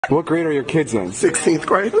What grade are your kids in? 16th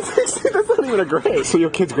grade. 16th, that's not even a grade. So your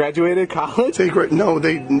kids graduated college? No,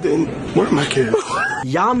 they didn't. Where are my kids?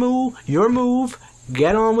 Yamu, your move.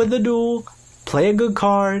 Get on with the duel. Play a good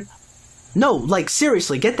card. No, like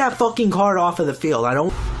seriously, get that fucking card off of the field. I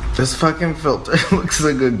don't. This fucking filter looks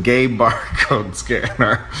like a gay barcode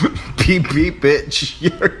scanner. Beep beep, bitch.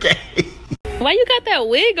 You're gay. Why you got that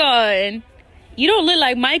wig on? You don't look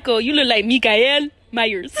like Michael. You look like Mikael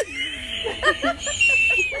Myers.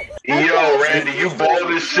 Yo, Randy, you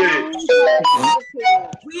bald as shit.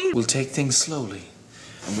 We'll take things slowly.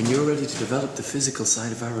 And when you're ready to develop the physical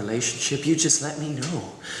side of our relationship, you just let me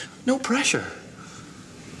know. No pressure.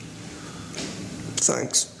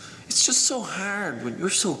 Thanks. It's just so hard when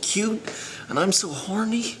you're so cute and I'm so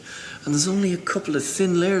horny and there's only a couple of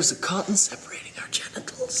thin layers of cotton separating our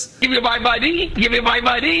genitals. Give me my money. Give me my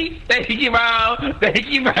money. Thank you, bro. Thank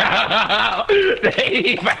you, bro. Thank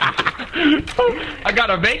you, bro. I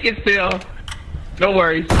gotta make it still. No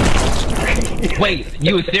worries. Wait,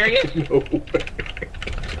 you was serious? No.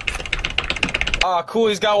 Oh, cool,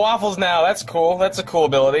 he's got waffles now. That's cool. That's a cool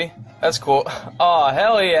ability. That's cool. Oh,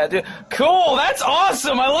 hell yeah, dude. Cool, that's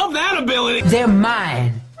awesome. I love that ability. They're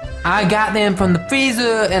mine. I got them from the freezer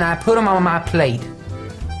and I put them on my plate.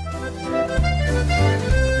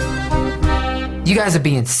 You guys are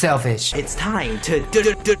being selfish. It's time to.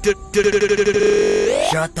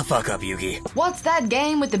 Shut the fuck up, Yugi. What's that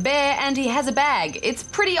game with the bear and he has a bag? It's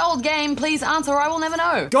pretty old game. Please answer or I will never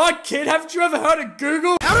know. God, kid, haven't you ever heard of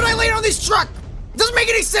Google? How did I land on this truck? It doesn't make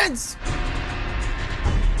any sense.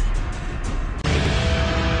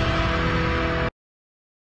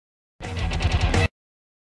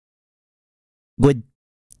 Good.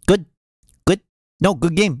 No,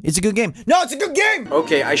 good game. It's a good game. No, it's a good game.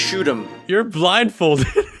 Okay, I shoot him. You're blindfolded.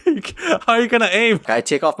 How are you gonna aim? I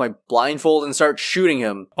take off my blindfold and start shooting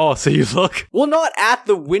him. Oh, so you look? Well, not at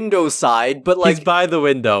the window side, but like... He's by the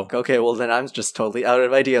window. Okay, well then I'm just totally out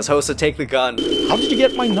of ideas. Hosta, take the gun. How did you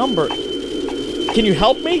get my number? Can you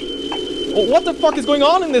help me? What the fuck is going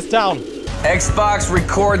on in this town? Xbox,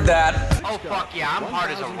 record that. Oh, fuck yeah, I'm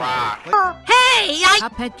hard as a rock. Hey,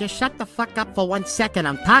 Cuphead, just shut the fuck up for 1 second.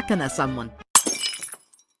 I'm talking to someone.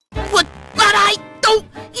 But I don't...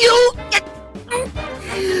 You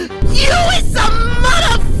is a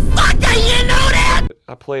motherfucker, you know that?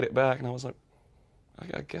 I played it back and I was like,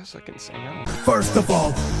 I guess I can say no. First of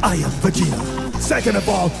all, I am Vegeta. Second of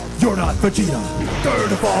all, you're not Vegeta.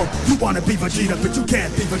 Third of all, you want to be Vegeta, but you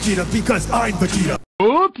can't be Vegeta because I'm Vegeta.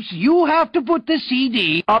 Oops, you have to put the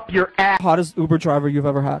CD up your ass. Hottest Uber driver you've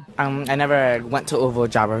ever had? I never went to Uber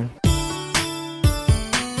driver.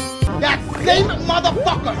 That same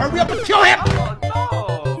motherfucker, hurry up and kill him.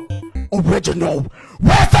 Original.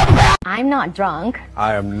 Where's the rap? I'm not drunk.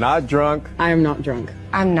 I am not drunk. I am not drunk.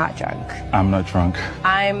 I'm not drunk. I'm not drunk.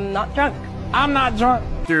 I'm not drunk. I'm not drunk.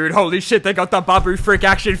 Dude, holy shit, they got the Babu Frick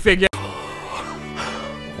action figure.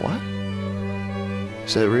 What?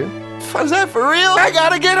 Is that real? Is that for real? I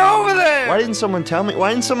gotta get over there. Why didn't someone tell me? Why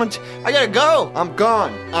didn't someone I gotta go. I'm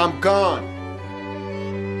gone. I'm gone.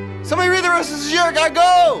 Somebody read the rest of this year. I gotta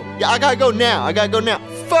go. Yeah, I gotta go now. I gotta go now.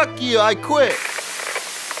 Fuck you. I quit.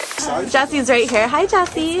 Jesse's right here. Hi,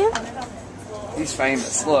 Jesse. He's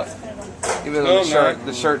famous. Look. Even though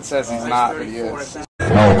the shirt says he's not, but he is.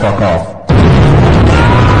 Oh, fuck off.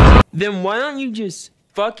 Then why don't you just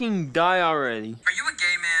fucking die already? Are you a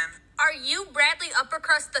gay man? Are you Bradley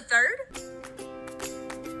Uppercrust the Third?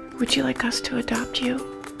 Would you like us to adopt you?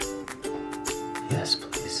 Yes,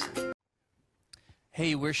 please.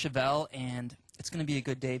 Hey, we're Chevelle, and it's gonna be a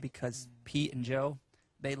good day because Pete and Joe,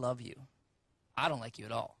 they love you. I don't like you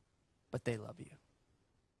at all, but they love you.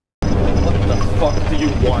 What the fuck do you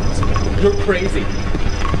want? You're crazy.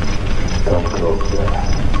 Come closer.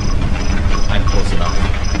 I'm close enough.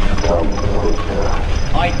 Come closer.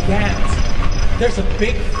 I can't. There's a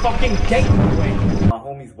big fucking gate in the way. My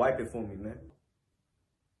homies wipe it for me, man.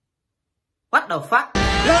 What the fuck?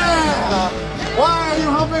 Yeah! Why are you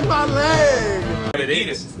humping my leg? Eat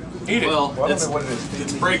it. Eat it. Well, it's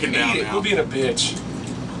breaking down now. You'll be in a bitch.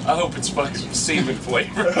 I hope it's fucking semen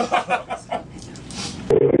flavor.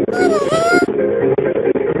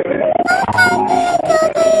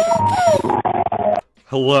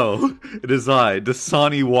 Hello, it is I,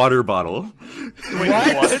 Dasani Water Bottle. Wait,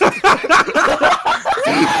 what?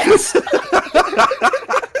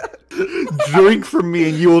 Drink from me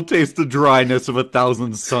and you will taste the dryness of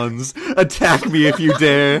 1,000 suns. Attack me if you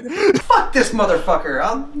dare. Fuck this motherfucker.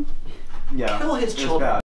 I'll kill his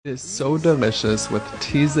children. It is so delicious with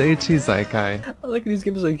Chizaikai. I like these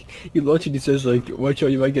games, like, you launch it, it says, like, watch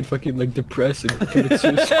out, you might get fucking, like, depressed and commit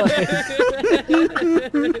suicide.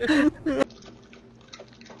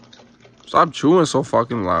 Stop chewing so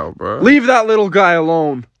fucking loud, bro. Leave that little guy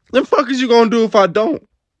alone. The fuck is you gonna do if I don't?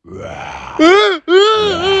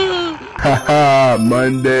 Haha,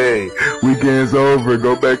 Monday. Weekend's over.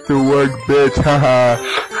 Go back to work, bitch. Haha.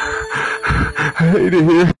 I hate it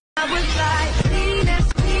here.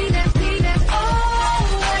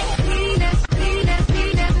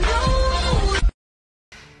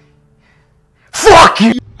 Fuck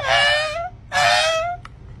you!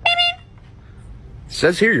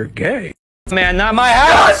 Says here you're gay. Man, not my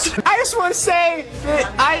house! I just want to say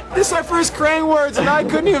that this is my first Krang words and I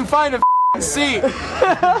couldn't even find a seat.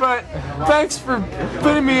 But thanks for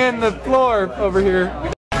putting me in the floor over here.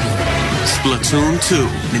 Splatoon 2,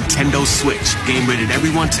 Nintendo Switch. Game rated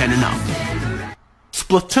everyone 10 and up.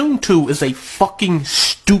 Splatoon 2 is a fucking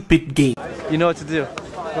stupid game. You know what to do.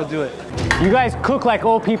 Go do it. You guys cook like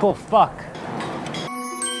old people fuck.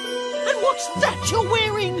 And what's that you're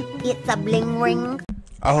wearing? It's a bling ring.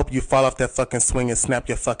 I hope you fall off that fucking swing and snap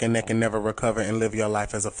your fucking neck and never recover and live your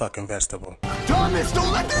life as a fucking vegetable. Thomas,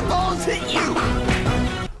 don't let their balls hit you!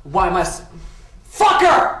 Why must...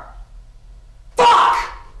 Fucker! Fuck!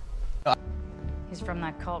 He's from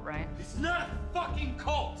that cult, right? It's not a fucking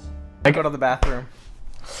cult! I go to the bathroom.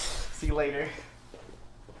 See you later.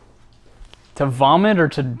 To vomit or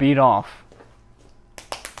to beat off?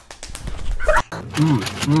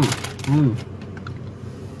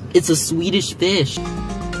 It's a Swedish fish.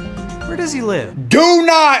 Where does he live? Do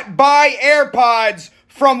not buy AirPods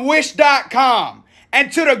from Wish.com.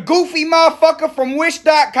 And to the goofy motherfucker from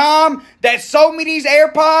Wish.com that sold me these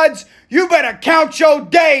AirPods, you better count your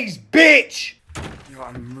days, bitch! Yo,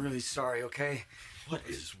 I'm really sorry, okay? What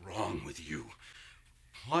is wrong with you?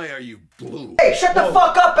 Why are you blue? Hey, shut the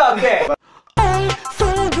fuck up out there! I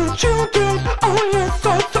saw the children, oh yes,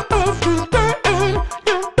 I saw every day.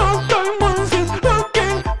 You thought I wasn't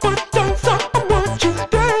looking, but that's not what you did.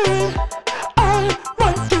 I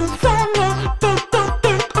went to Sana, but don't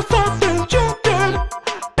think I saw that you did.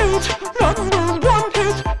 It's #1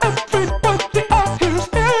 hit, everybody out here's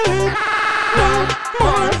it. No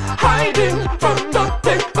more hiding from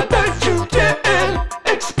nothing that you did.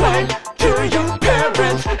 Explain to your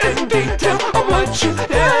parents in detail what you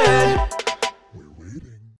did.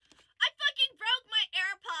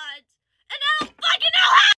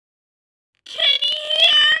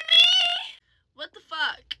 What the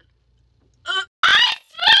fuck? I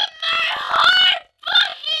spent my hard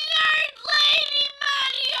fucking earned lady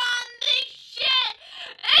money on this shit!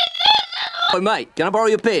 And this is Oh, mate, can I borrow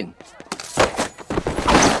your pen?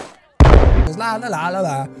 La la la la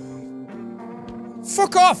la.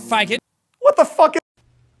 Fuck off, faggot! What the fuck is...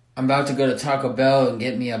 I'm about to go to Taco Bell and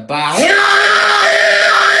get me a blast.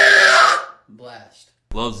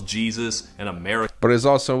 Loves Jesus and America. But is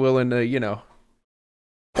also willing to, you know.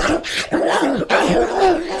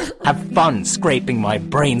 Have fun scraping my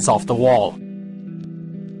brains off the wall.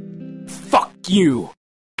 Fuck you.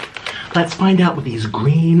 Let's find out what these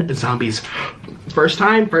green zombies... First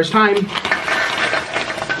time.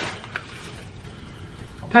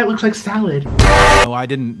 That looks like salad. No, I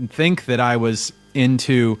didn't think that I was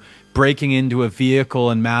into breaking into a vehicle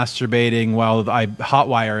and masturbating while I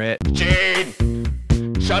hotwire it. Gene!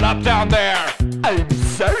 Shut up down there! I'm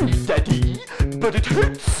sorry, Daddy, but it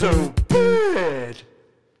hurts so bad.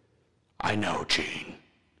 I know, Gene.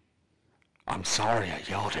 I'm sorry I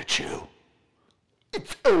yelled at you.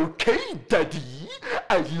 It's okay, Daddy.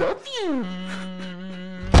 I love you.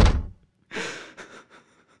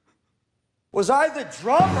 Was I the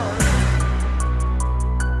drummer?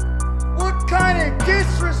 What kind of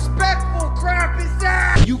disrespectful crap is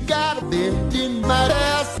that? You got a bit in my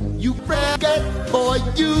ass, you faggot boy,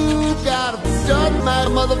 you got a done my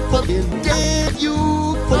motherfucking damn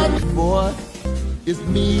you fuck boy. It's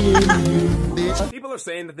me and you, bitch. People are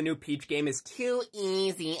saying that the new Peach game is too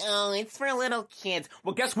easy. Oh, it's for little kids.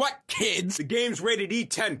 Well, guess what, kids? The game's rated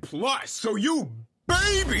E10+, so you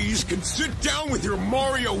babies can sit down with your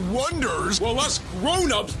Mario Wonders while us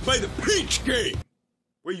grown-ups play the Peach game,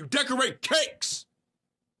 where you decorate cakes.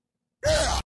 Yeah!